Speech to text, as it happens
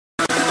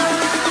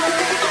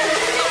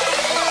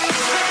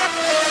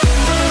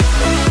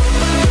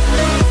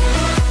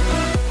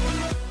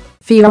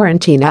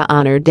Fiorentina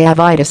honored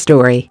Davide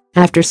Astori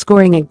after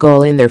scoring a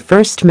goal in their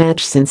first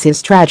match since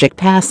his tragic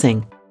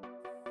passing.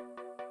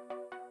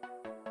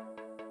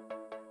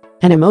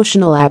 An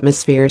emotional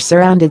atmosphere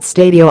surrounded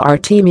Stadio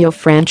Artemio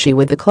Franchi,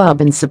 with the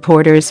club and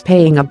supporters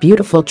paying a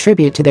beautiful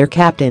tribute to their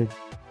captain.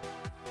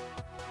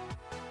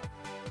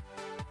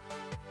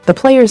 The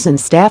players and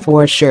staff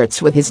wore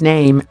shirts with his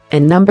name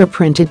and number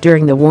printed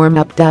during the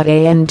warm-up.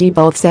 And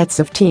both sets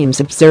of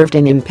teams observed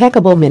an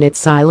impeccable minute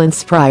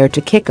silence prior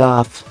to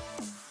kickoff.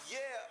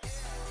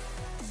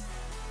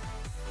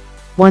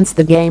 Once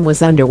the game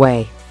was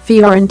underway,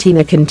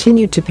 Fiorentina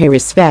continued to pay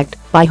respect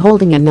by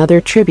holding another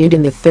tribute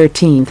in the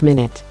 13th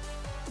minute.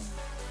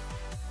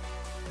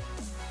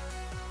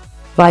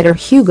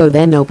 Hugo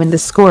then opened the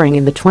scoring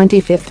in the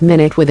 25th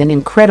minute with an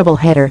incredible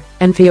header,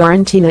 and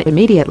Fiorentina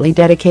immediately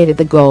dedicated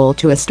the goal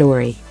to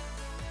Astori.